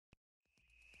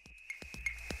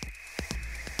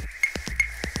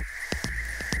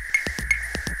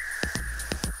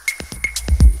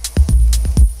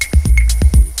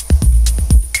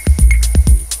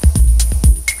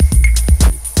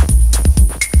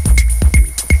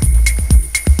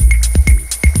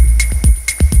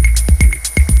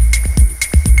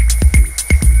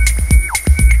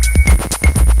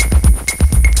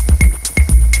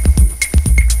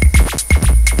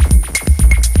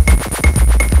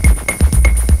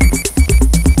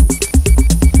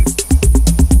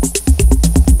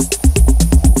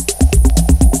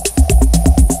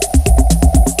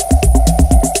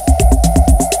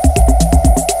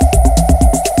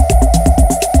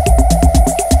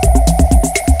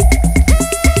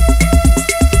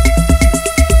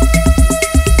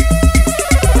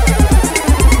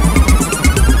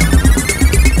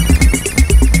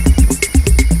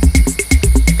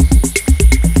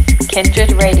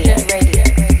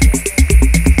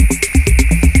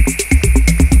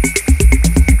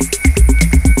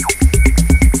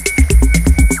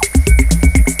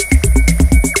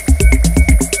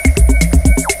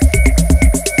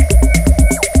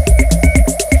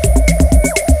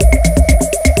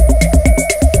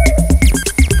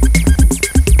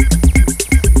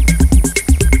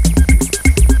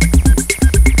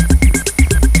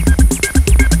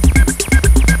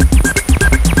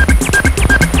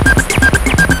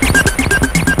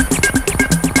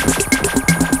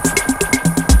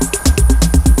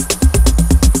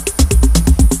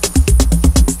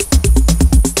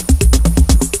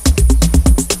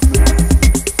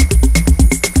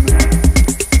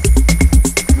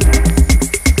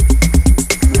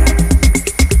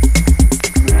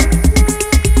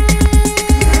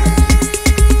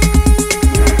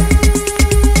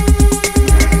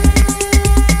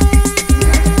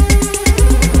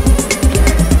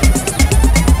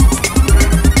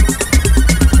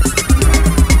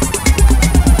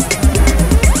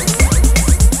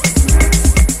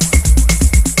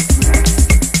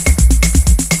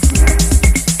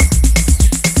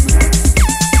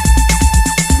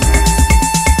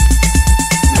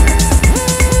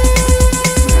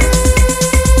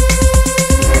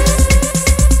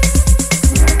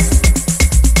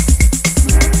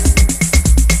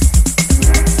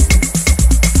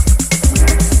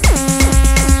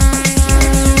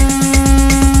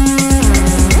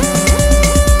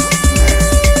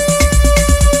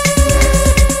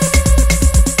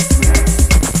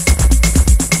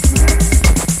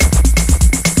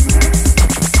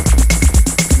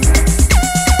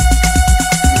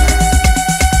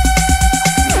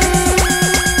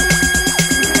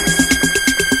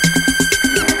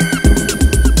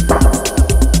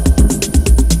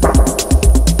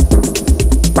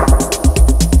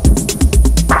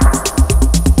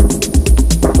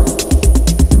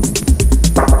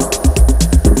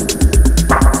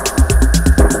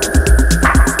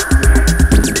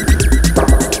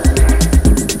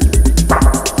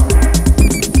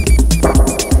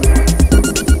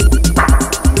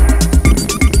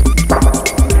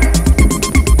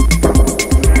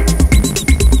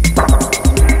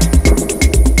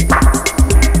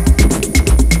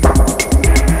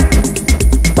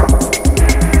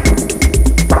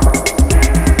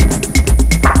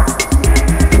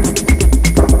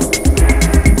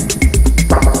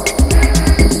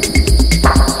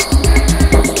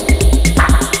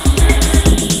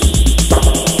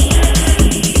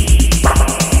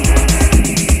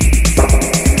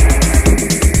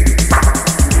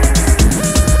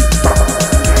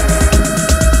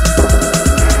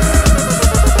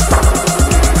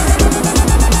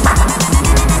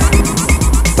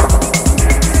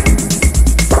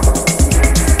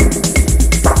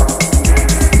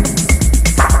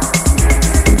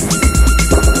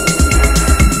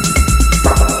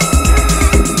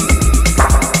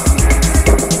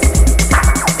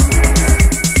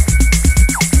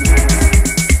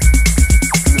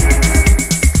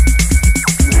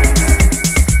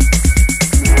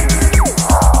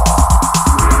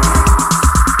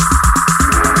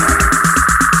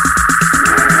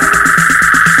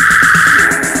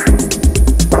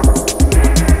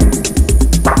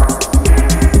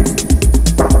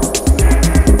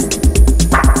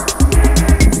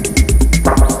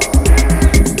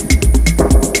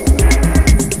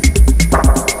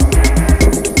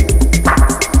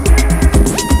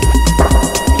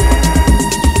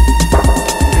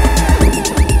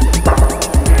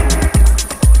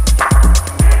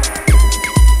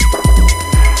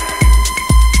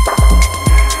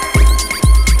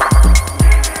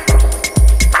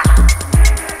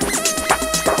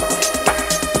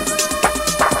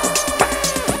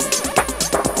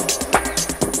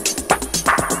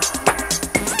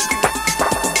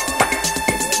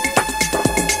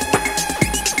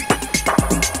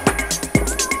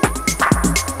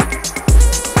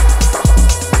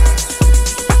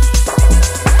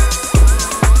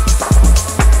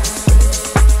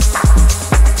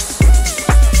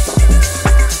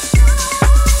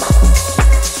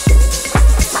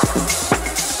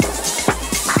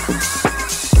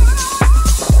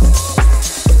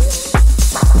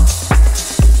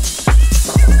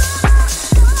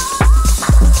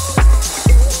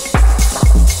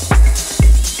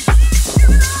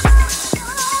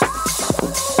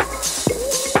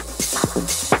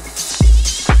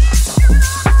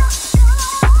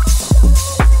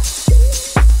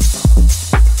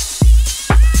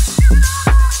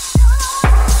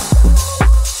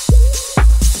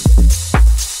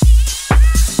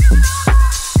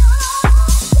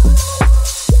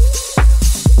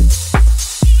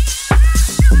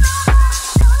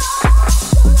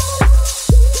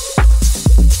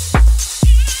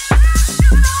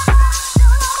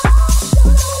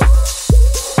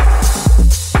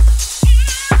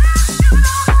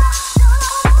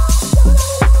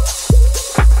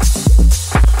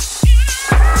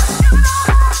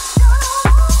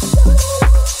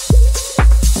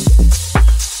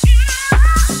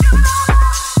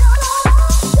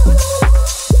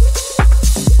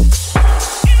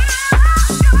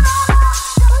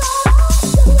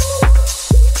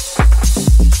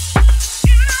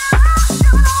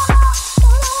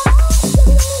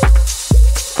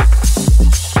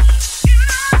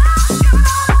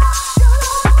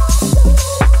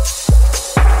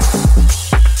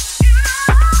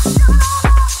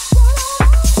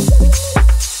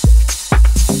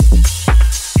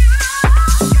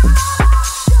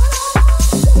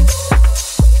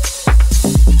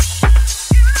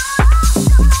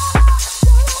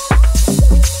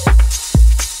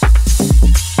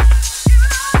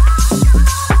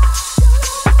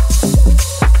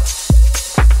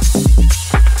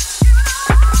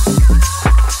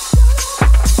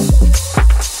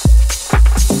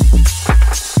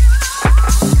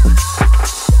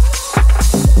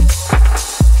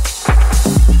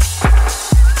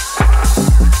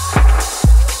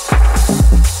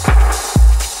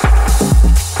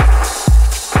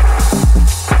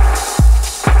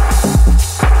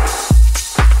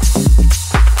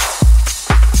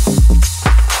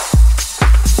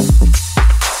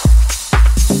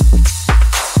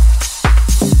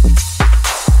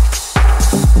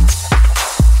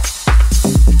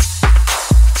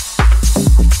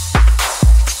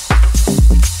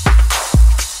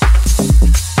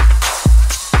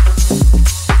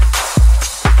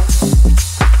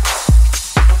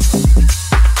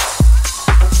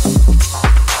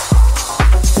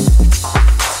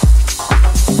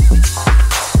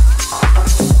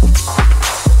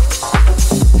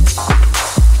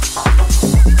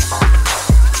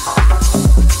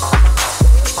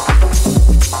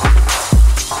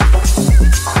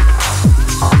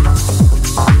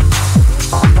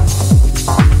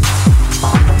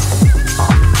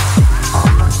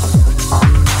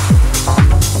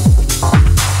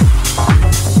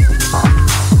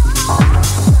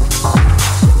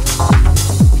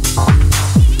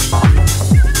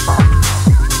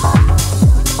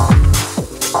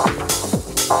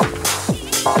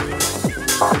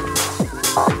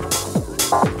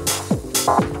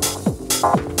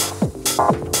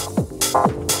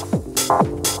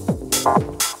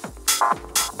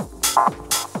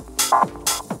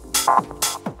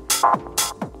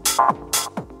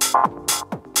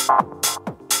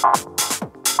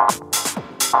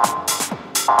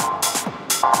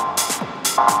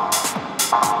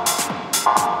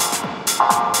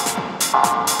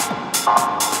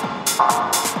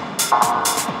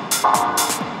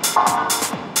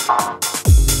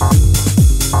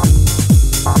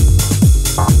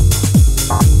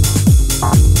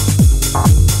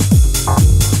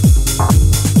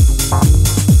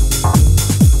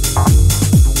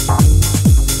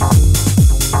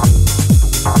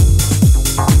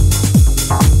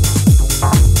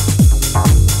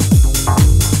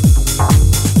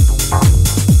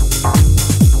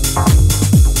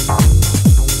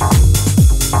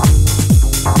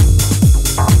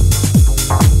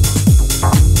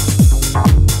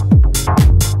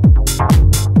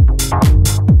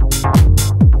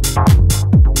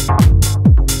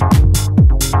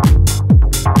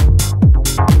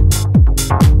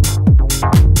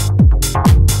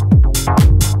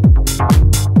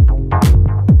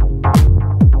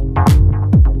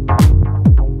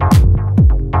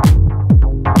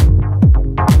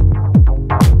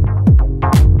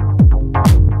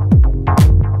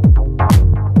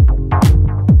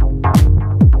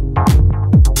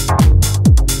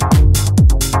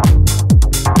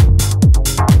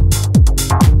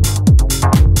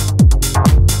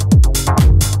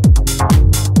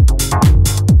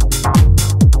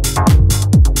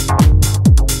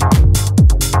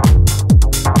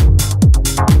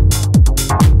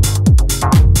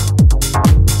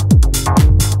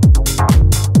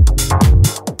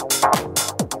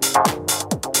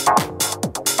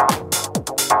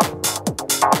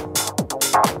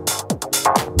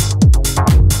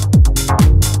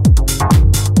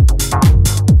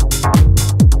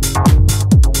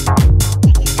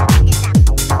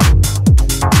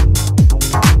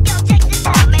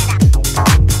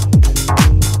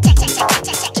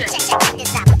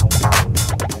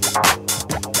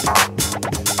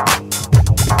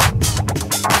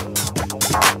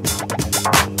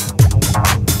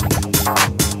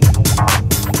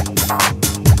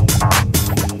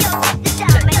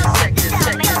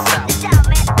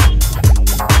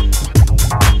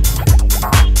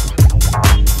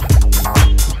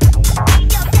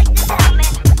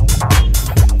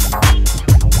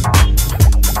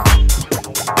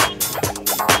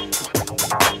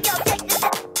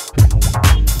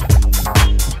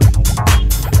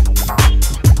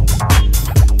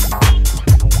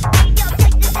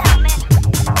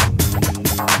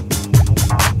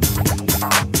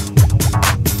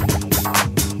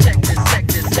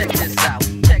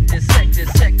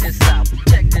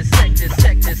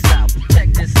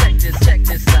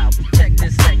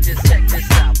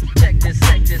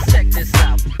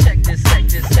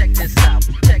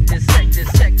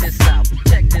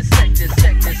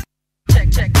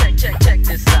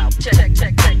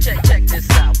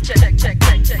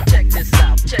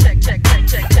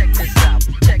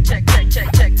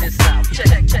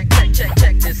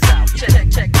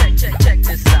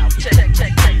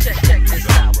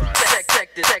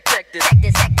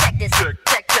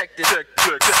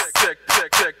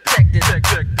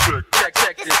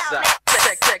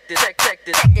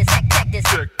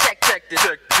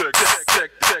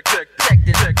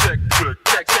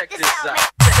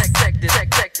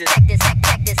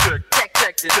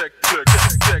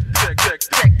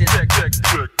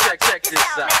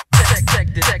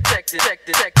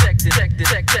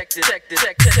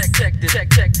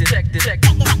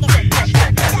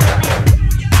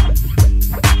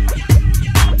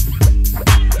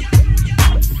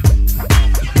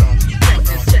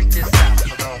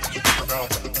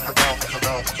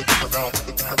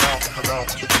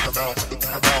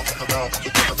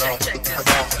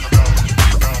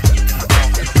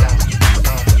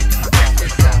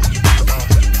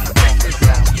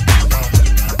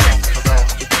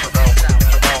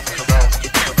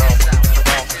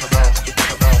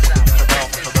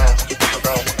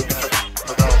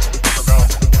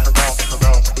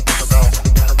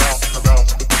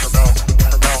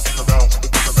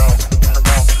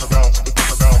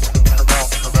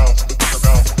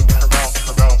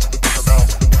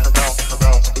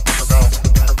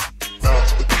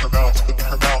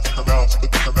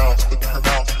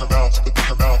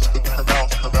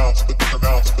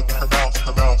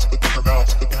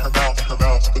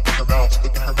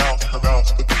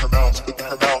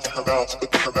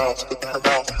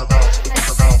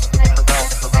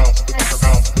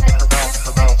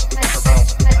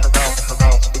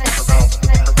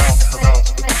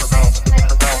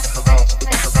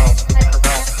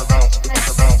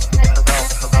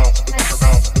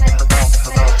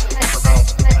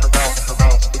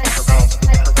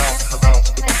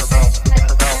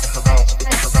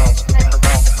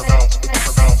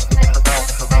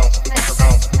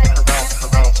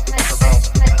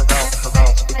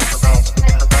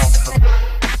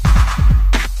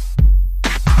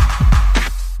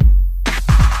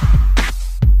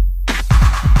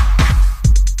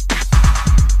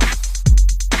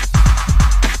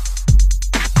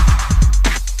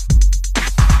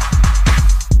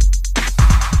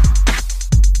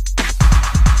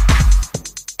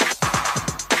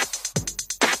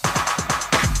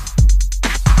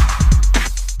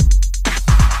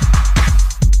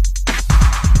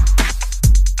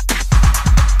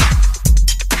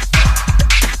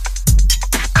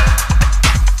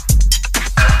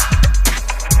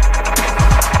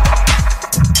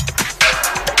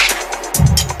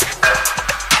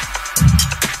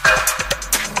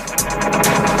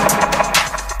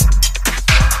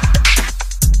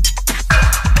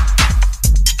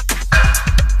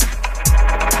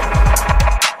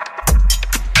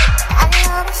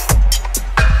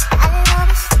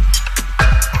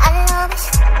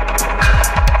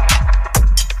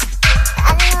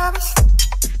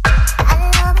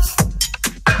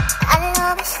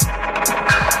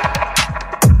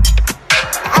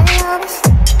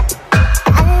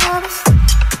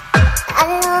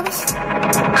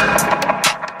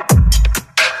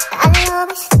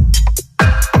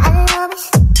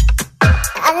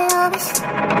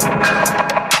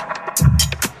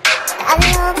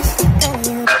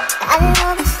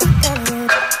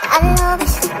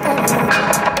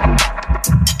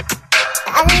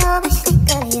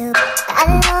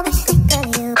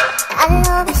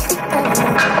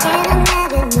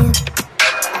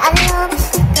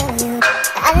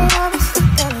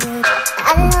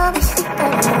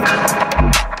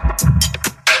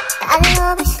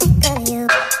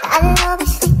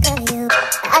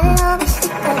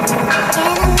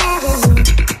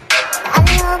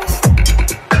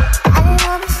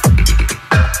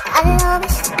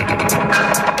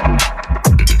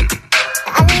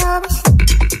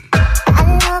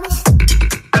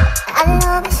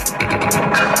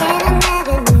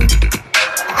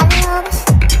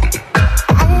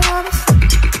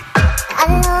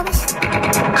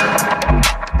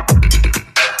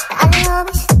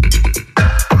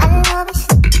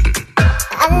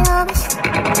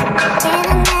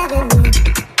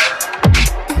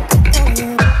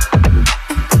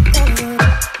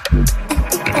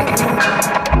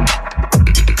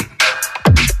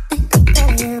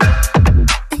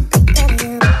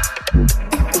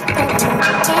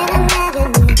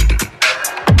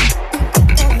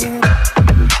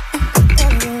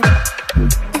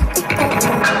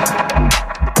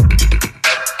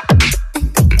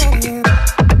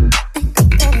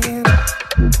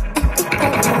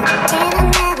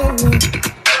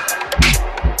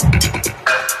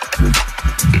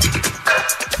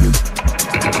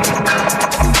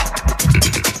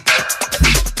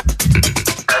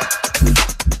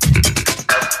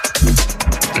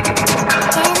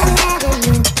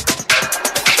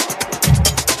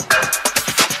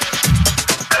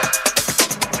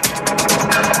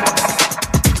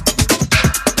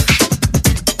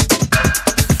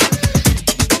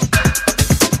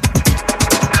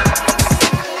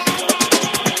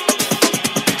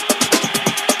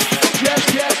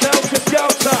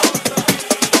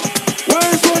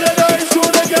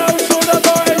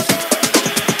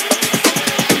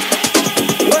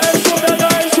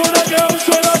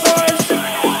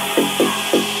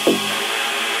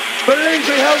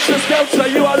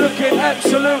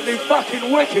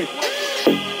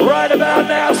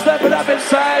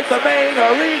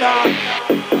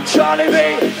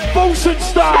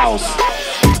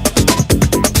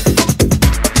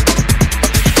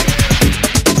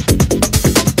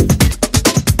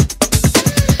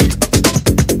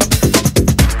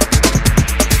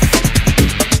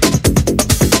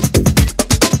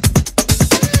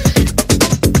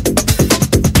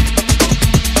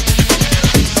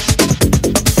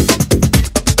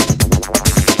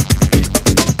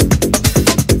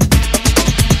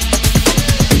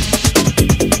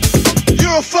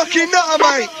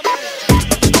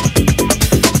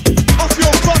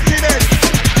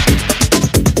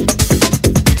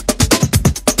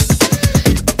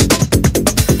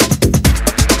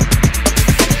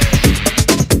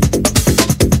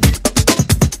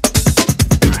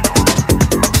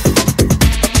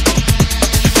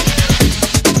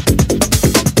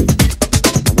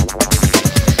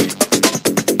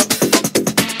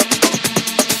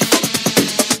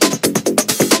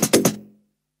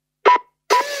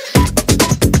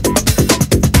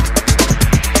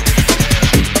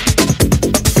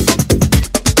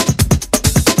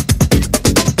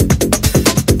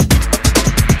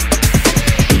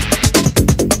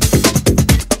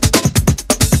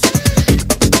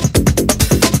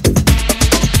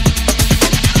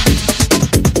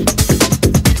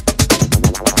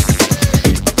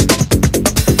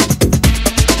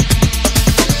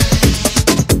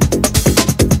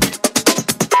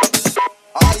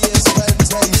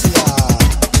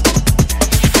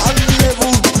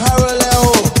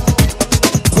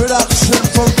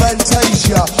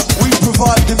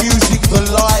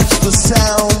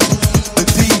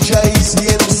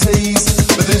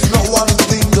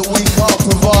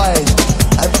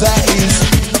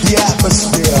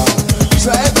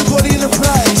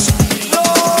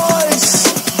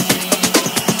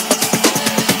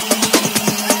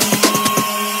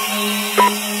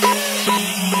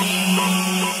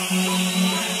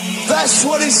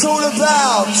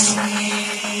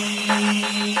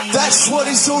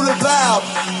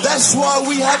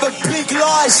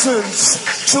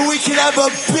So we can have a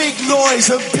big noise,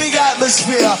 a big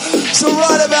atmosphere. So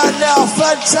right about now,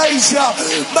 Fantasia,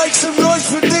 make some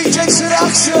noise for DJ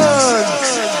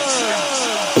Seduction.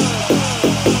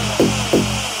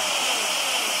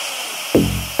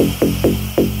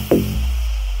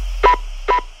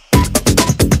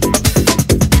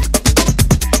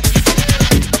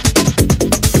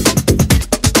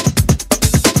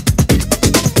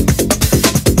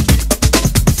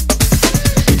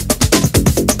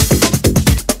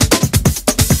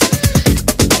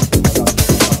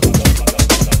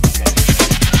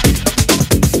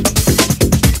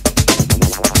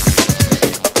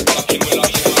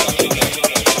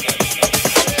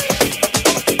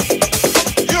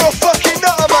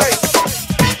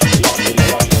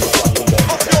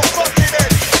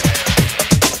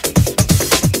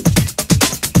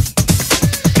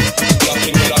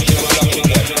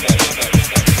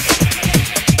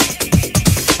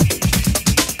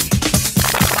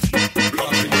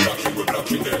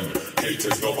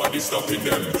 stopping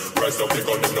them. Rise up, they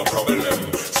got them no problem.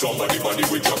 Somebody body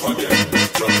we drop again.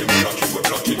 Blocking, we blocking, we're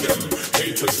blocking them.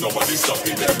 Haters, nobody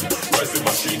stopping them. Rise the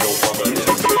machine, no problem.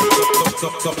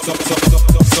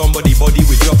 Somebody body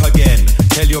we drop again.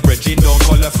 Tell your brethren, don't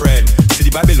call a friend.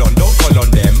 City Babylon, don't call on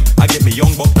them. I get me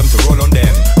young buck them to roll on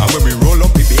them. And when we roll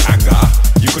up, it be anger.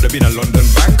 You could have been a London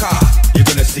banker. You're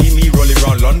gonna see me rolling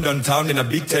around London town in a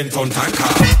big 10-ton tanker.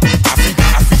 Africa,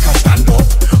 Africa, stand up.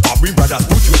 All we brothers,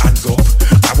 put your hands up.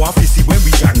 I want to see when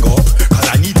we gang up, cause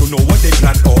I need to know what they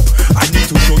plan up. I need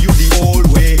to show you the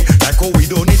old way. Like how we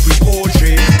don't need we old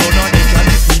trade. None of them can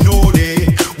if we know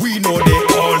they. We know they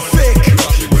all fake.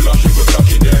 We're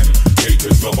blocking them.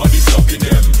 Haters, nobody stopping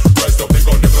them. Rise up, they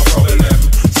got them no problem.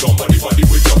 Somebody body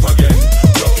we jump again.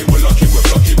 Blocking, we're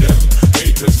blocking them.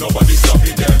 Haters, nobody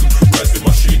stopping them. Rise the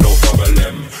machine, no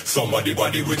problem. Somebody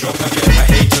body we jump again. My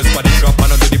haters body drop,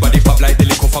 man, under the body pop like the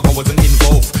liquor fucker wasn't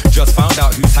involved. Just found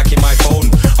out who's hacking my phone.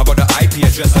 I got the IP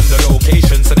address and the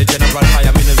location, so the general high,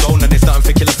 I'm in the zone. And it's nothing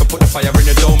for killers to put the fire in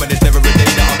the dome. And it's never a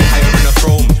day that I'll be higher in a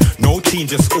throne. No team,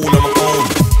 just all on my own.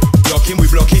 Blocking, we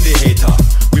blocking the hater.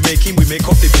 We make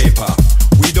up the paper.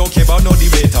 We don't care about no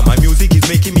debater. My music is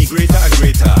making me greater and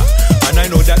greater. And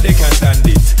I know that they can't stand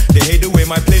it. They hate the way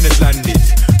my plane has landed.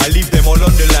 I leave them all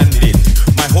on the landing.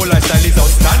 My whole lifestyle is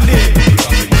outstanding.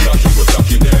 We're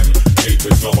blocking them.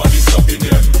 Haters, nobody stopping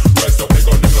them. Rise up, they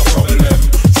got them no problem.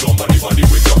 Somebody body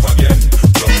we jump again.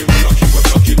 Blocking, we're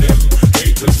blocking them.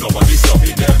 Haters, nobody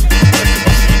stopping them. Rise the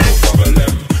machine, no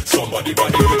problem. Somebody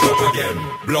body we jump again.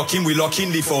 Blocking, we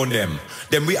locking the phone them.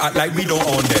 Then we act like we don't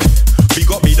own them.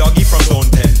 Big up me doggy from Zone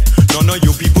 10. None of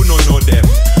you people don't know them.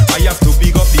 I have to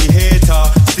big up the hater.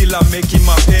 Still I'm making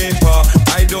my paper.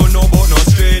 I don't know about no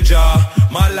stranger.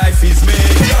 My life is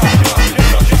major.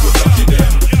 We're blocking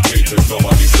them. Haters,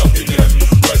 nobody stopping them.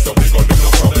 Rise up, they got them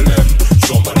no problem.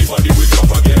 Somebody body we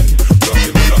jump again.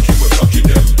 Blocking, we're blocking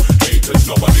them. Haters,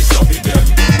 nobody stopping them.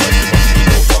 Rise the machine,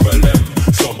 no problem.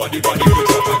 Somebody body we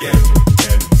jump again.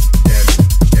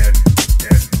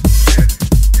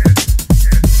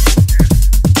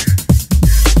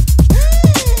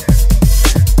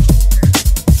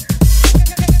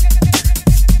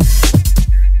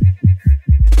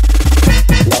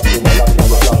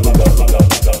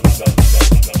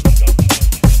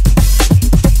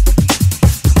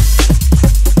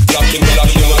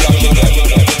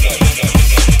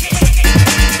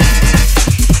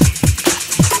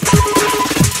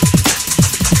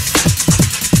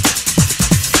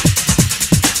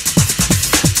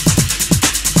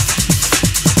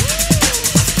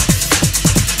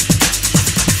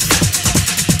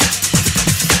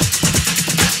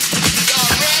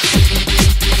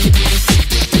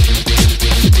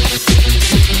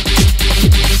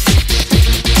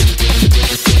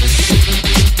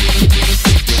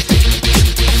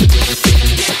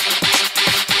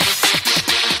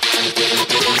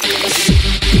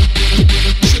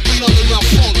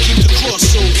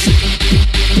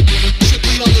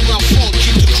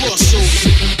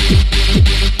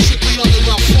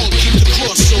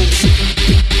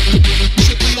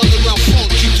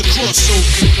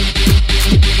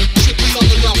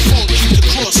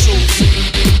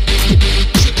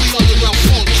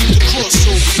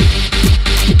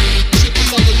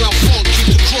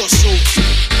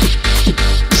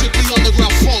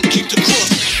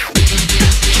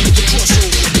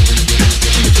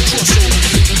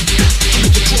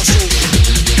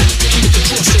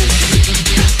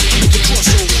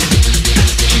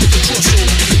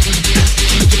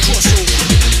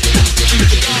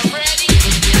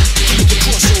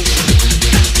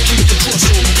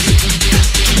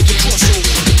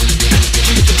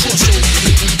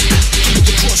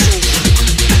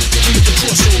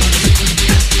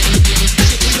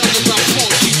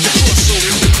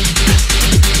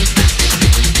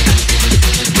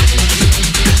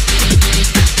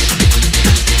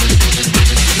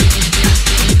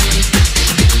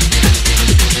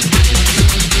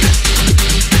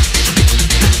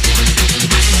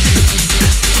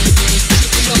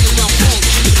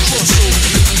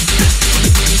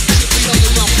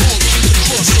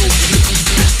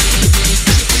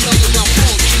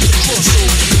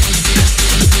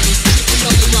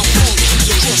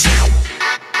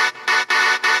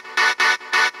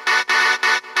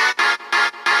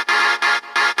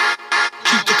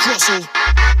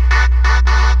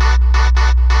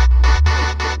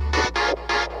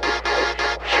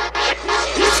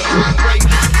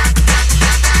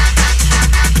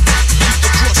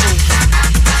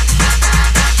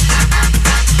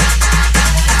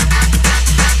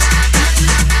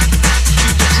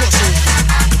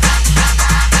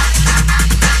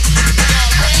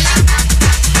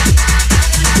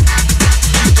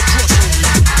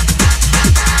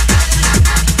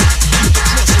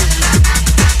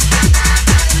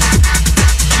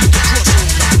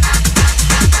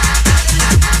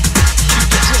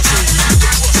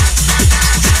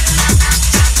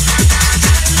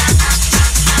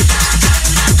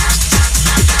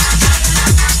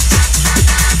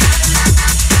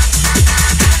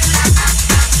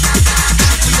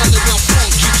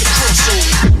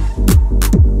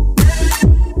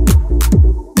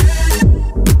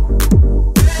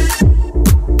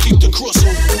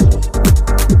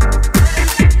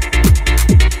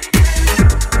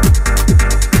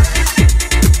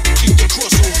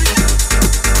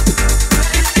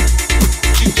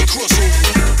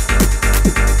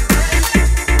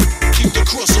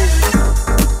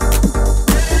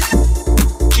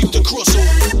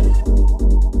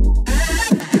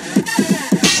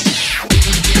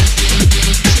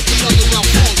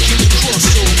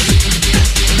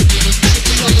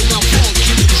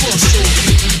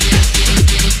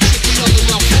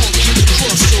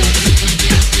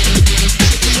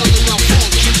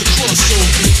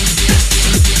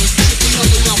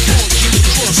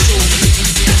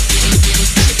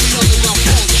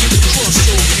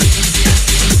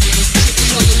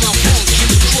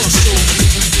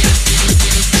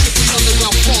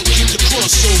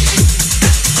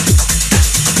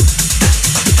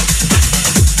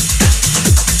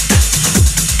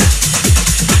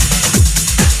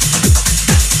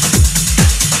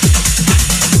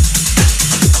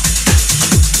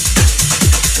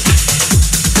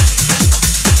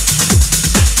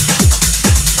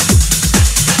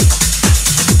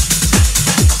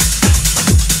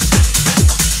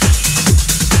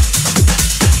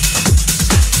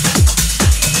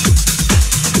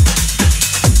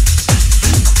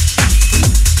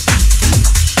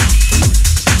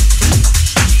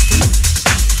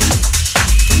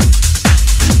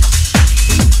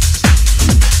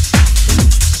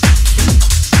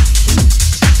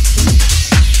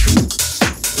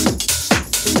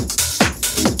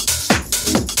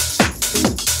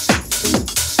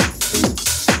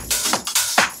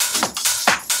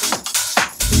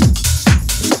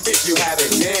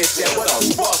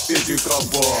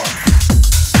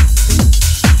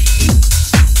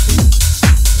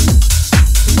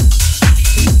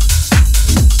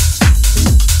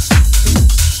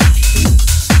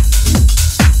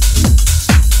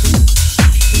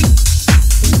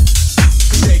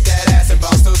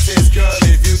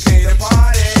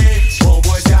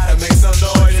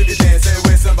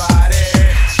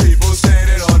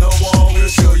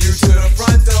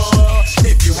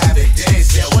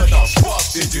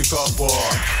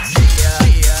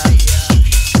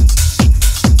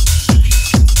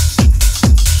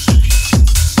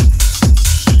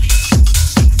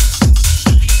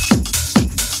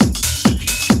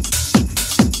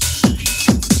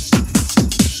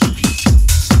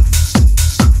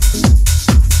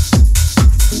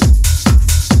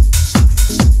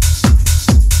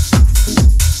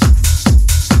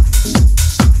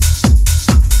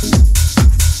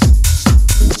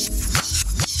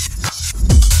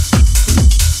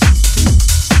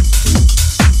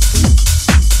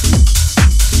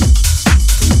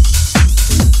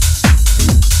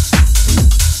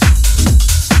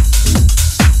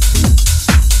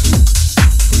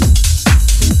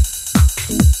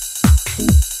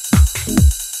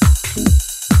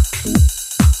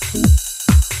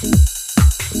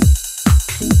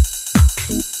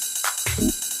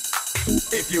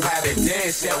 If you haven't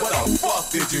danced yet, what the fuck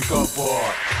did you come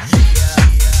for?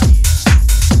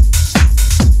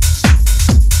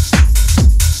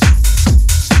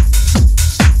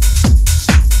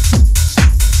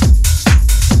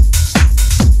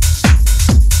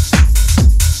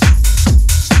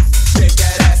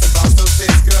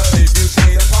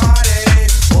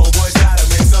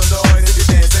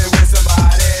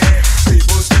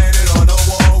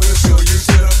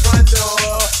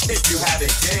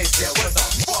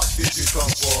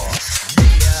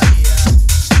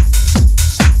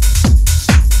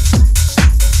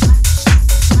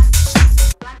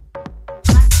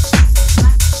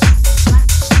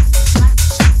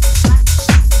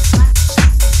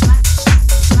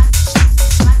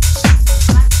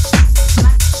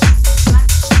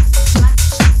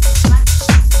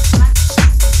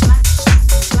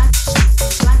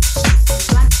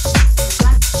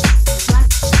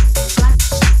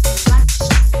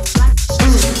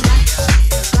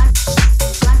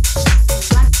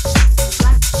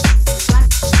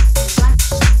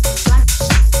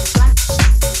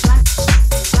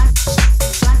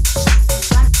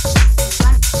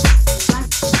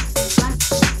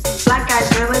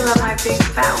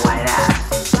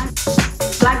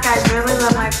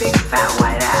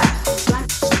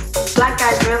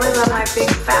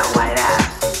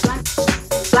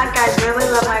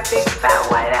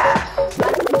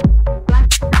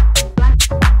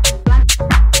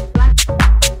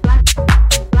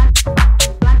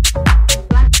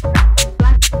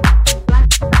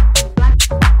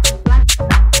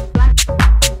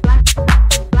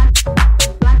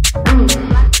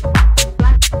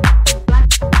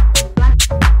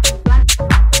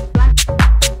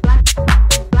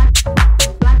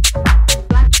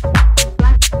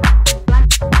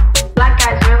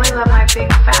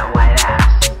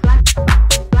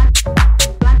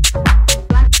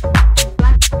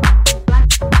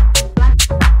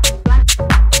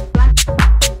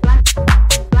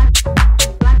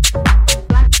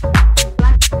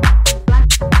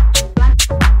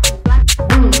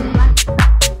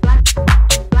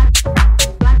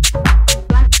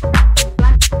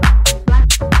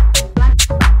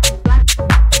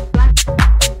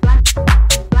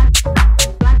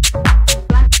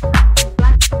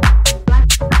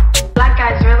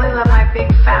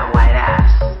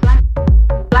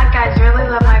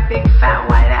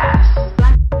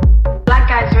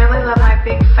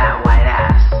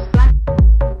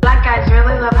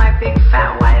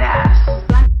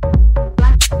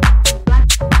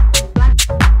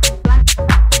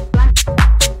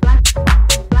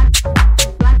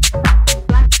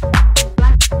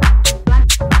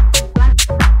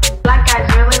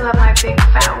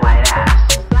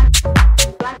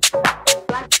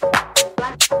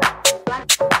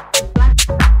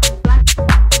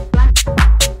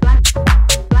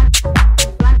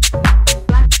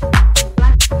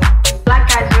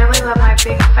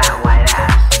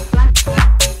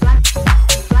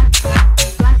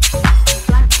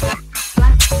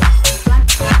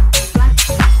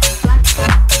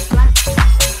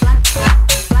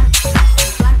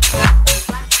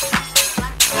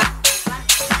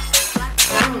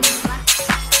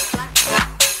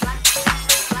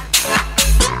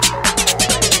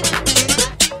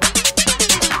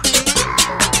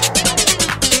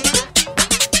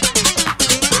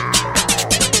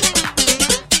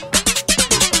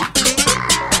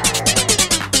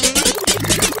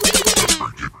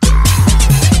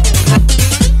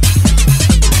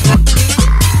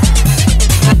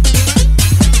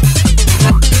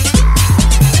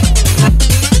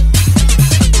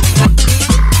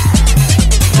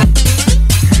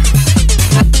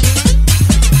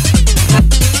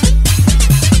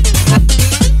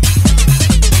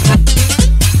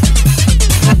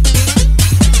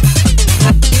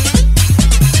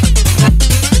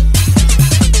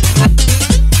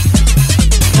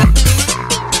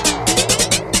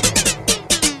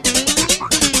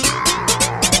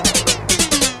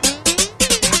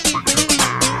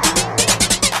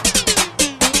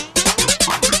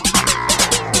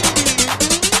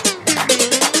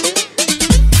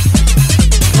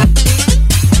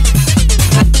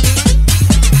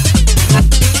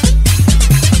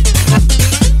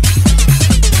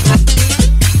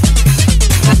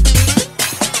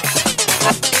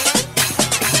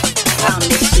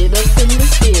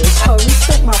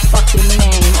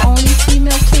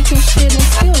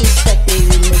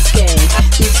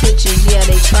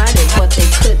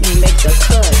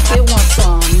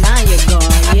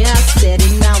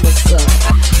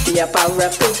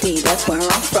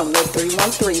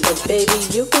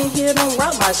 baby. You can hear them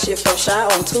rock my shit from Shy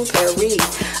on to Paris.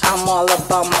 I'm all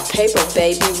about my paper,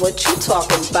 baby. What you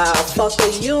talking about?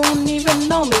 Fucker, you don't even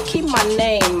know me. Keep my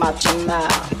name out your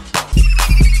mouth.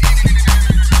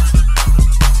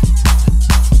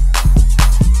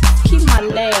 Keep my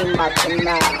name out your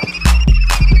mouth.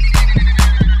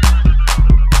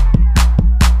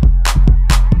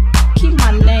 Keep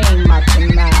my name out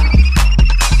your mouth.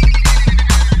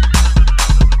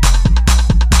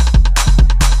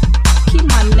 Keep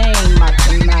my name out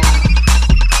your mouth.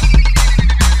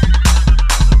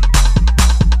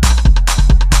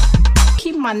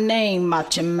 Keep my name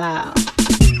out your mouth.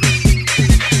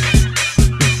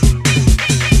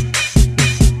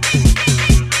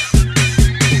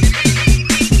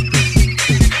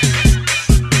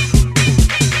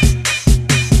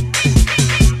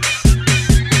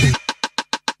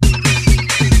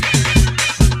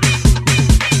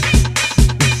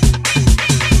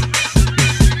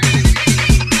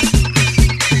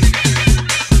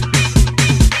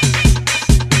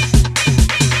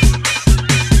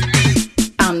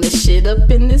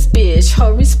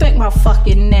 Ho, respect my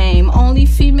fucking name. Only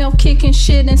female kicking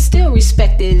shit and still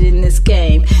respected in this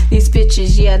game. These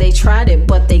bitches, yeah, they tried it,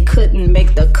 but they couldn't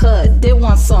make the cut. Did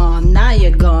one song, now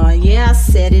you're gone. Yeah, I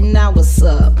said it, now what's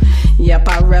up? Yep,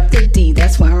 I rep the D,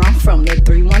 that's where I'm from, the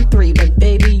 313. But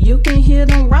baby, you can hear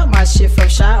them rock my shit from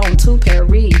Shy on to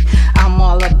Paris. I'm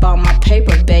all about my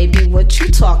paper, baby. What you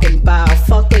talking about?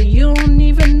 Fucker, you don't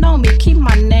even know me. Keep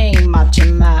my name out your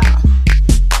mouth.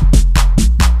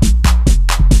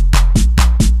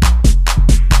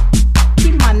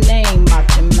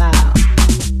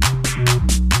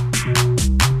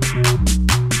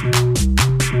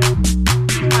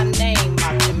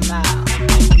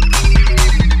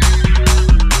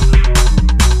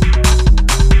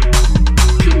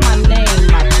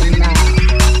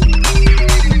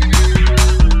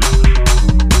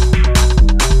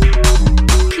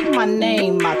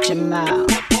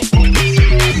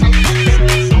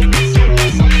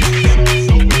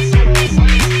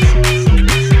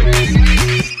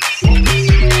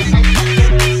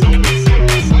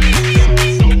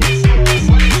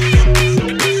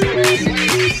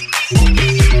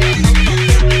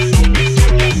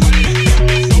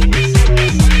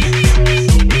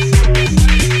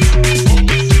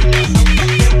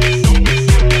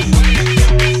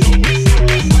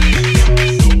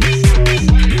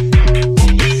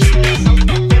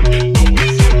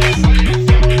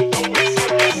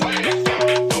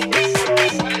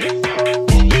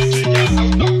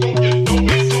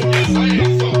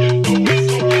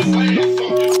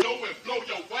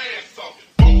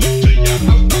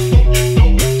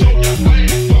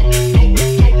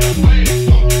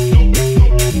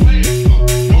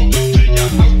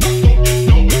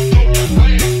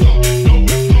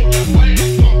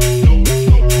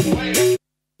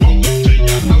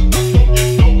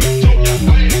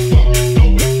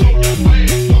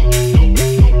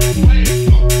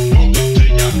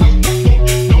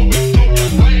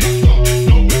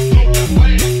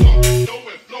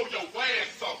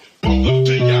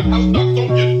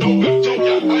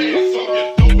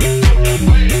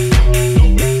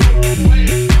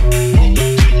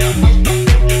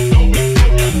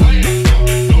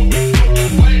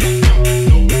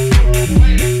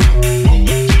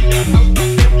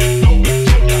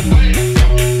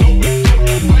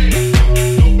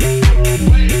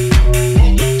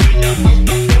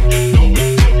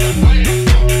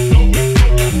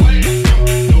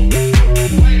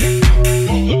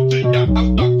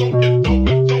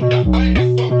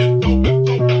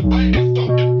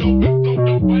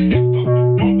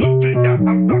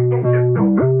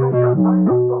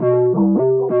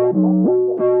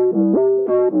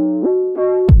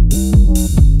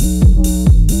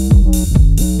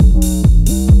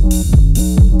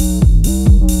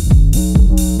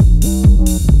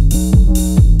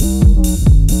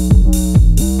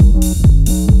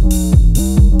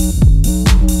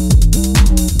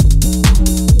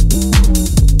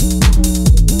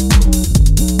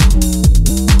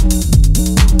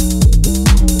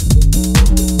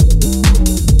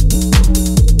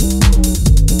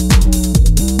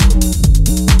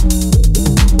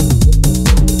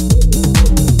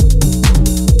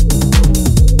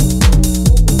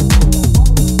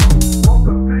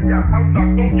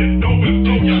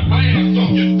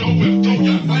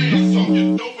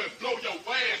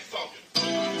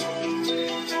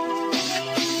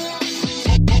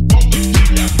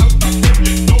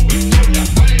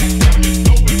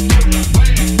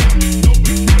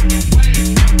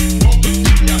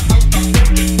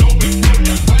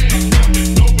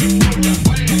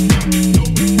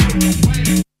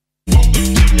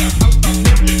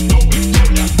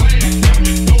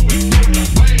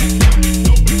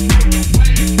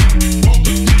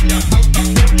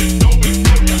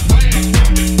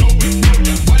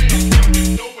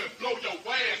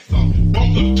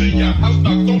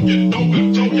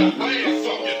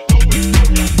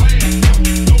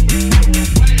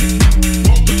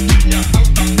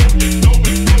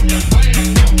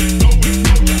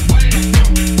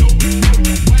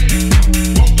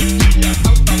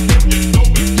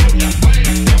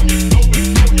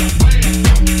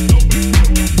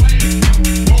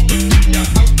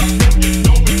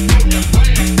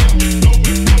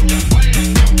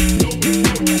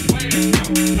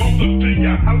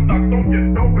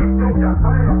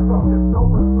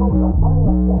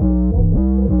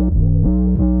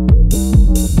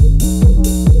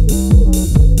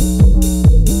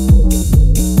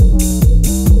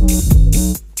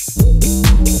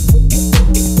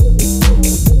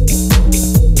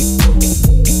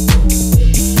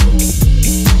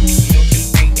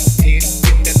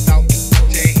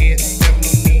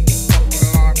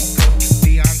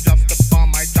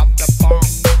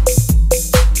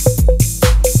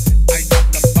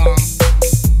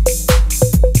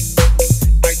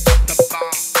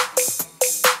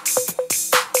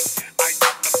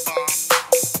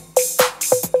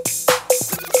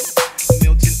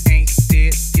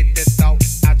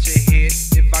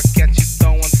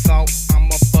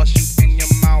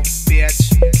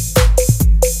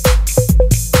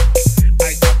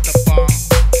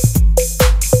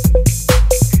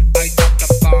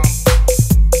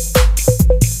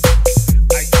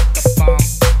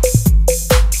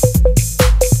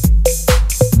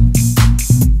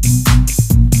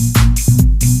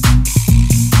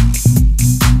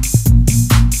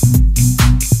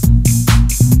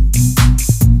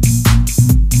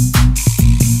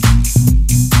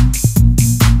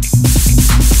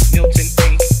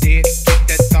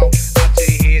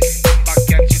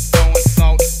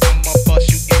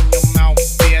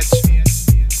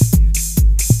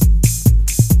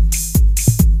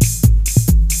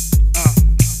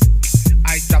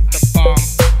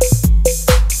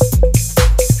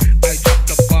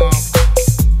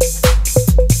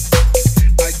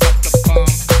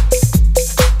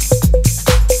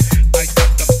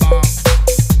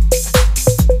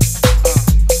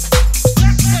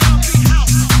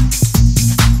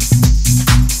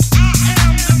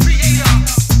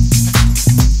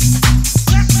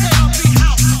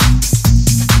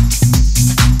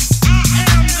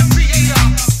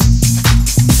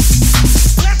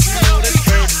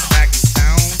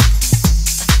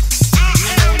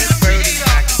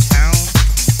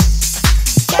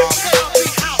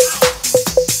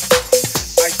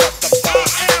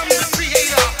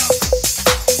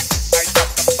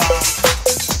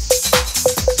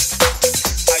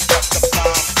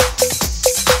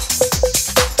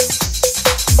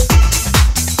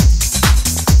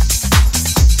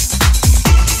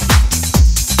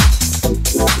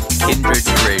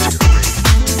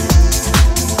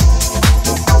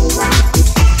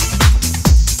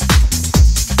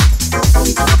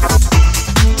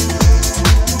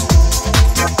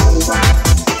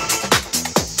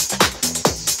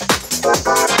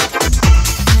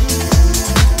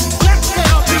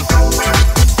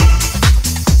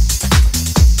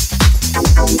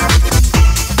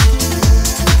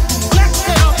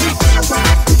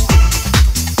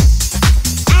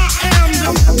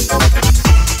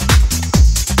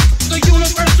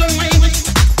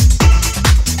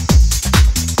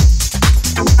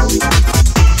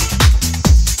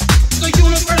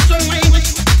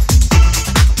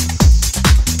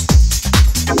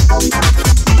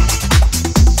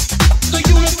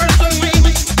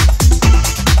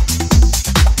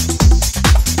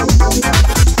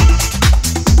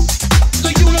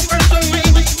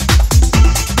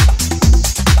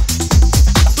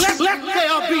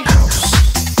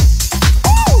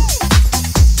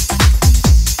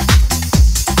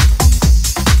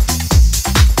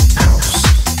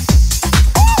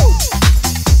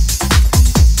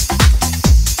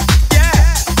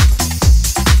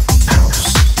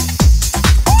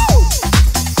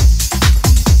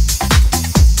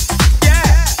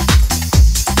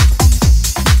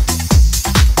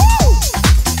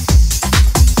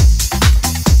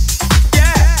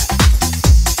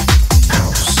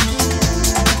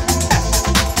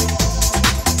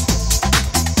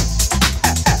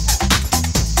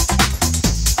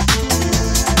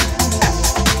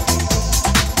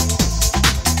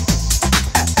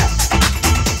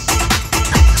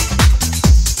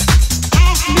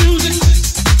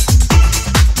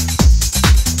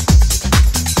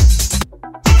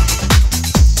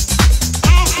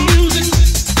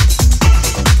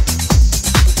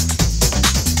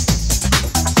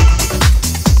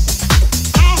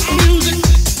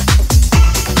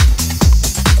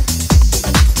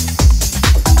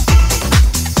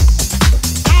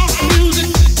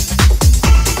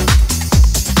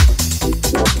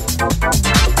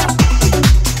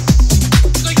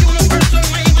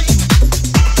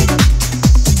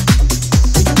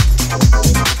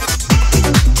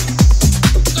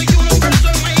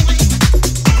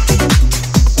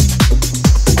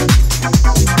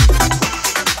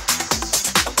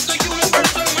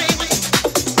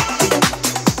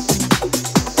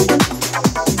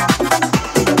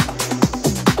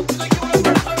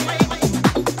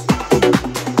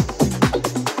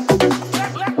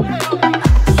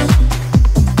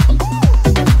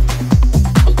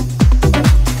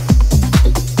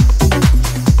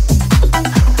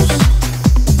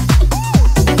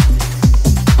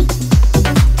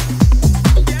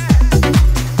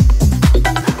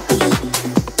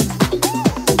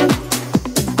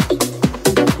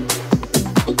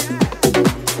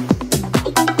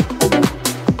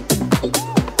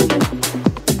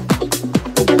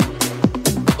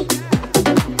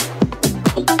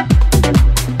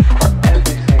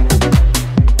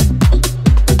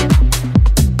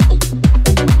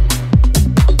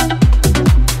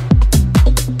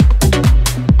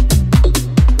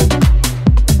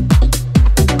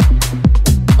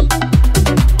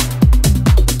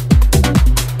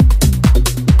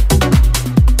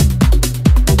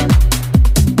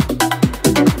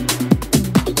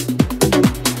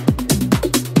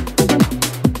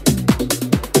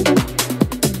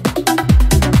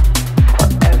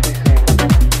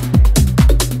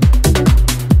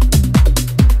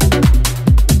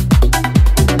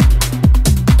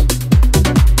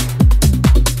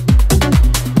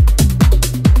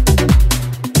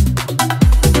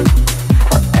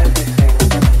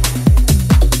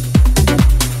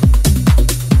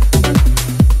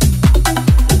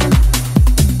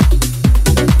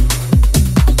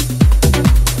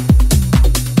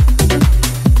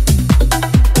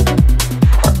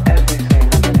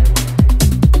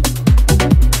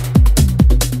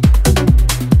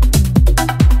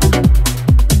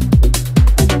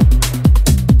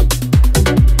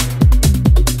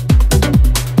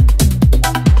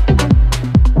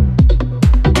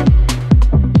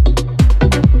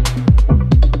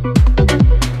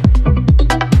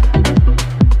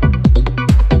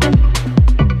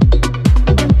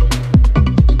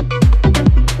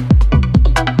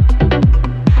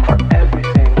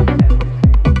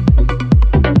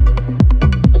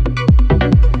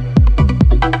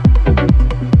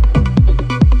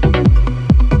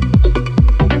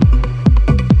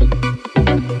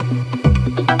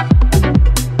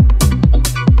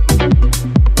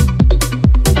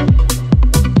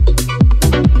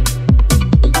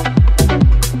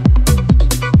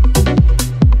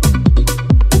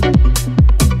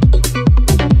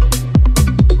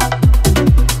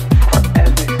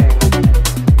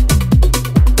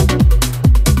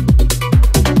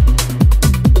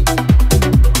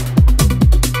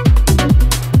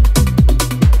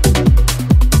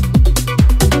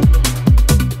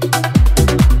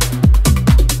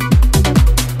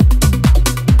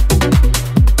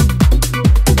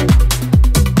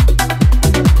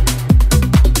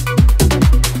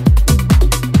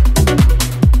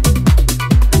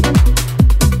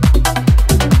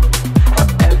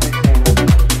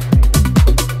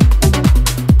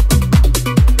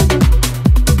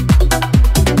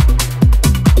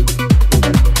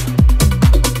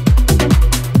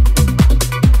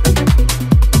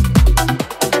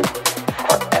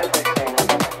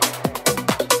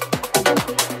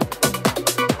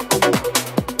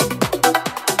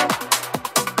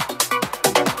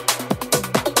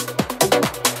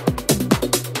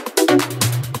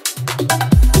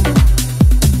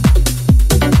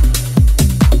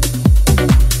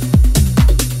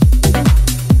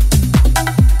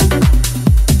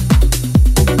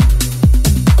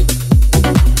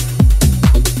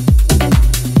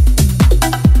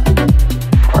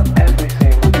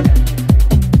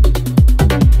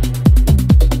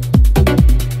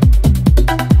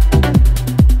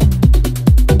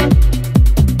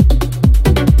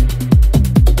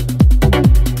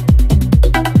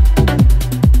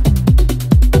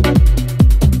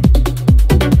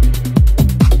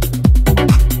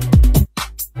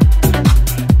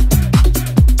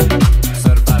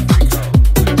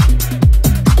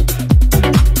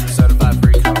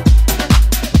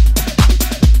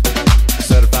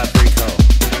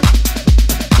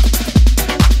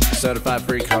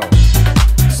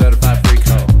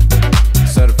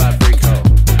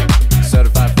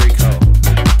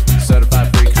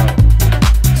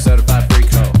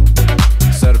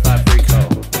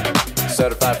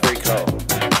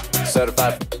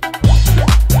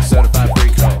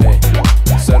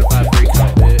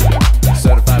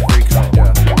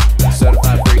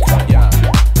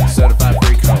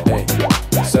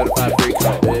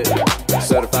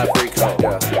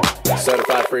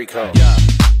 free code. Yeah.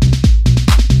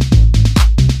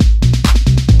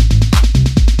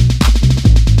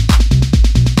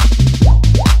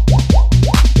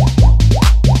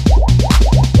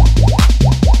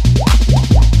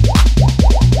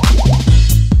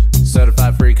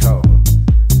 Certified free code.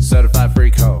 Certified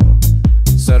free code.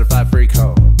 Certified free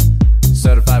code.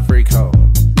 Certified free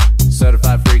code.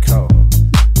 Certified free code.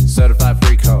 Certified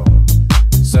free code.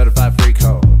 Certified free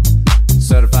code.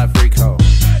 Certified free code.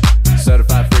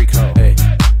 Certified free code. Hey.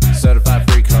 Certified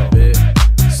free code.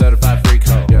 Certified free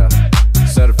code. Yeah.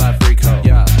 Certified free code.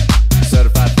 Yeah.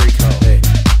 Certified free code. Hey.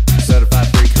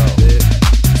 Certified free code.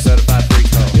 Certified free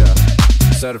code. Yeah.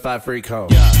 Certified free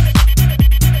code. Yeah.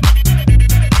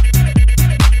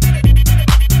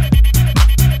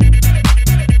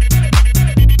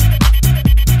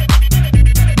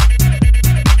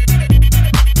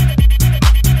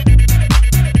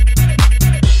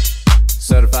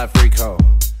 Certified free code.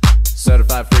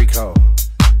 Certified free code.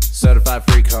 Certified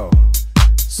free code.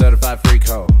 Certified free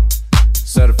code.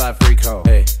 Certified free code.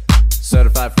 Hey.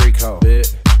 Certified free code.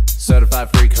 Certified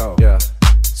free code. Yeah.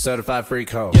 Certified free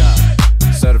code. Yeah.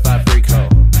 Certified free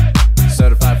code.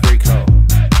 Certified free code.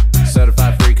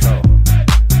 Certified free code.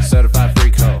 Certified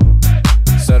free code.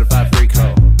 Certified free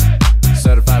code.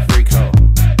 Certified free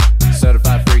code.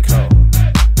 Certified free code. Certified free code.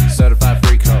 Certified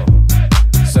free code.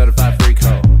 Certified free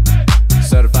code.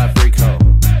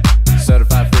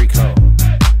 Certified free code.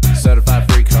 Certified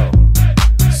free code.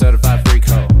 Certified free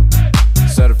code.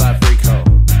 Certified free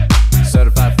code.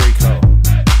 Certified free code.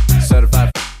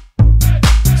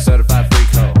 Certified free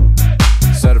code.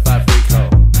 Certified free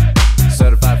code.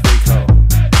 Certified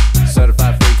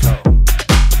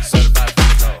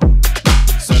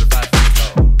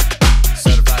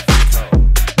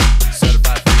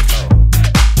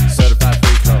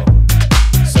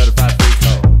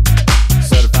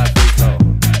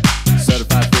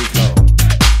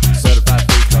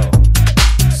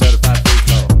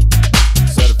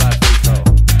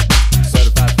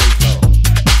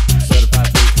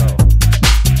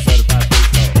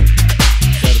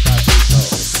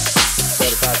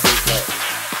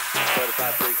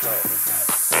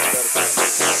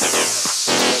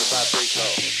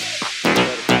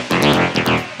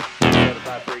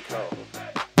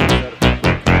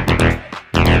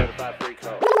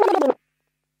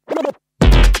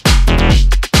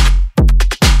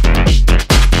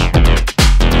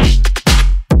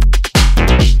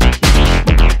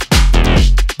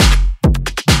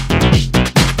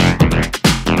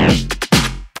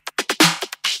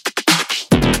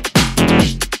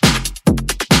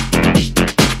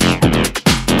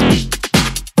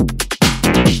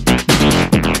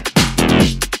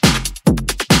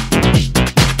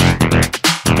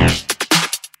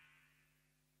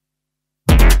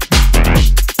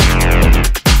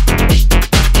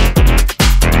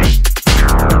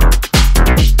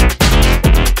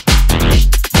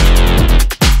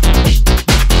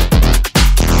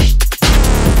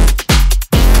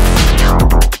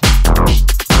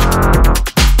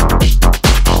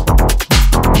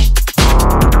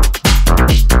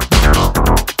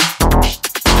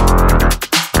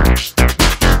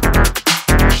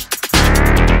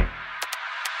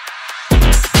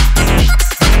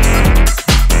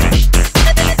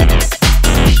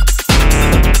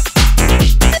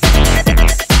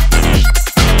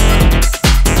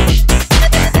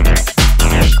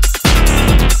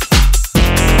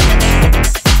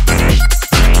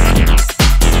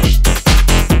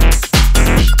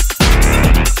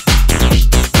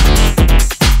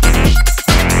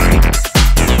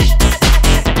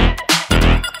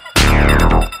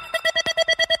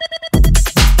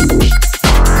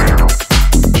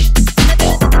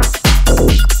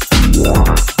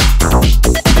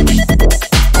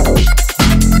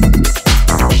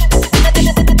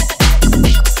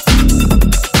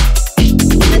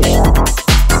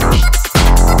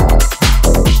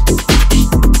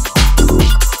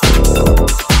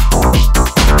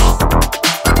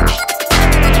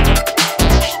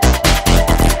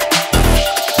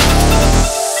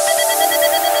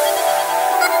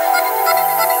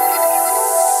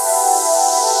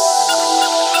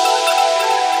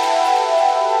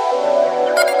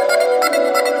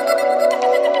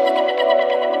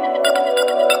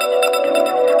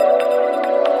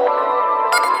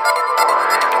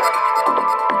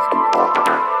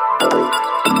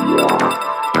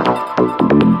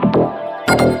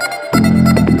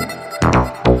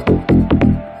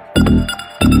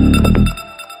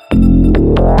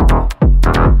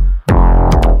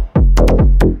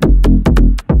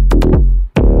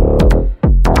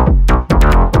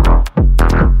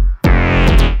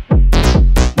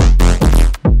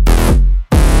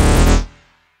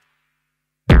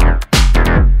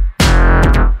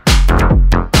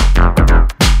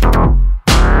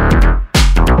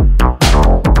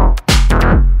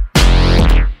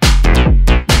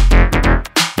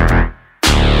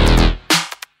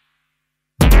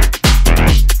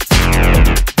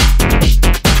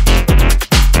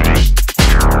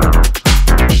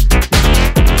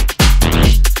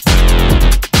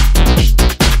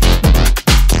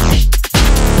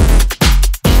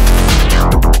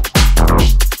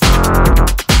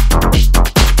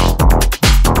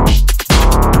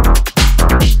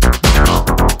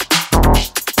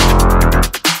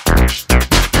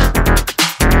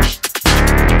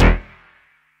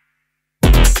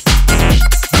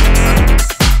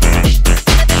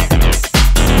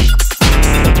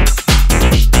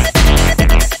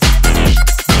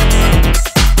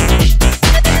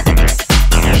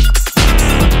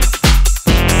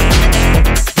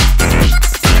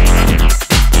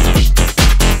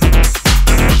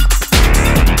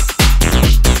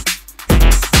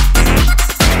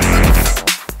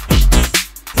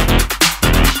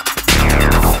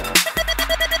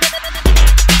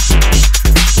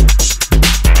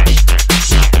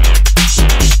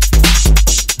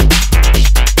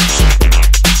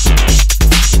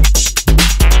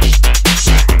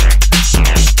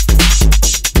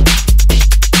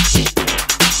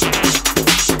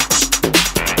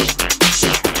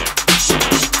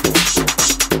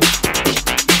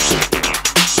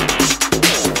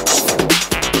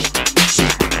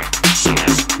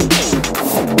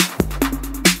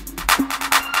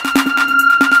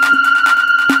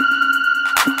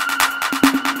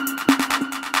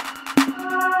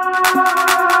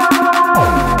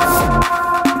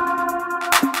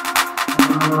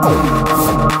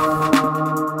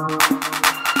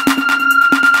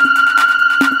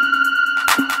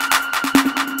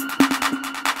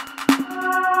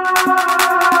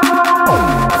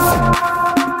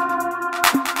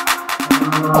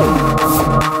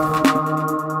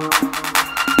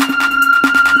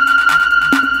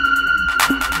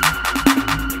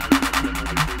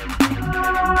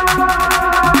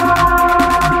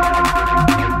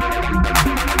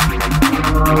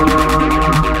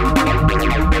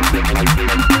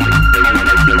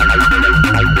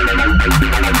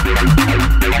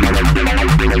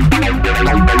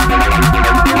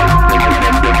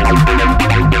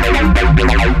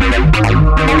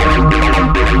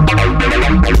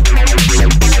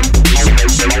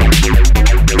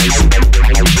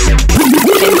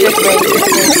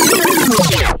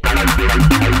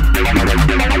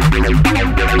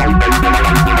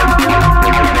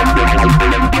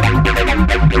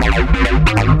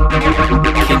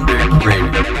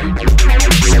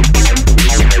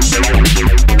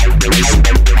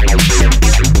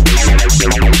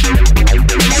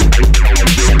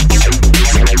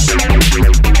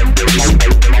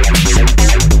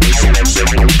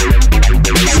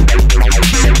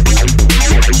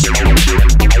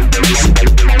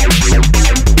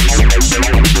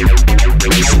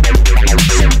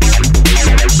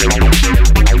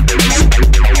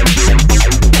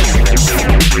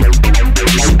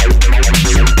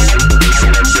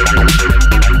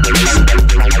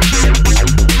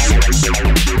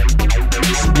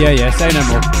Yeah, say no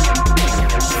more.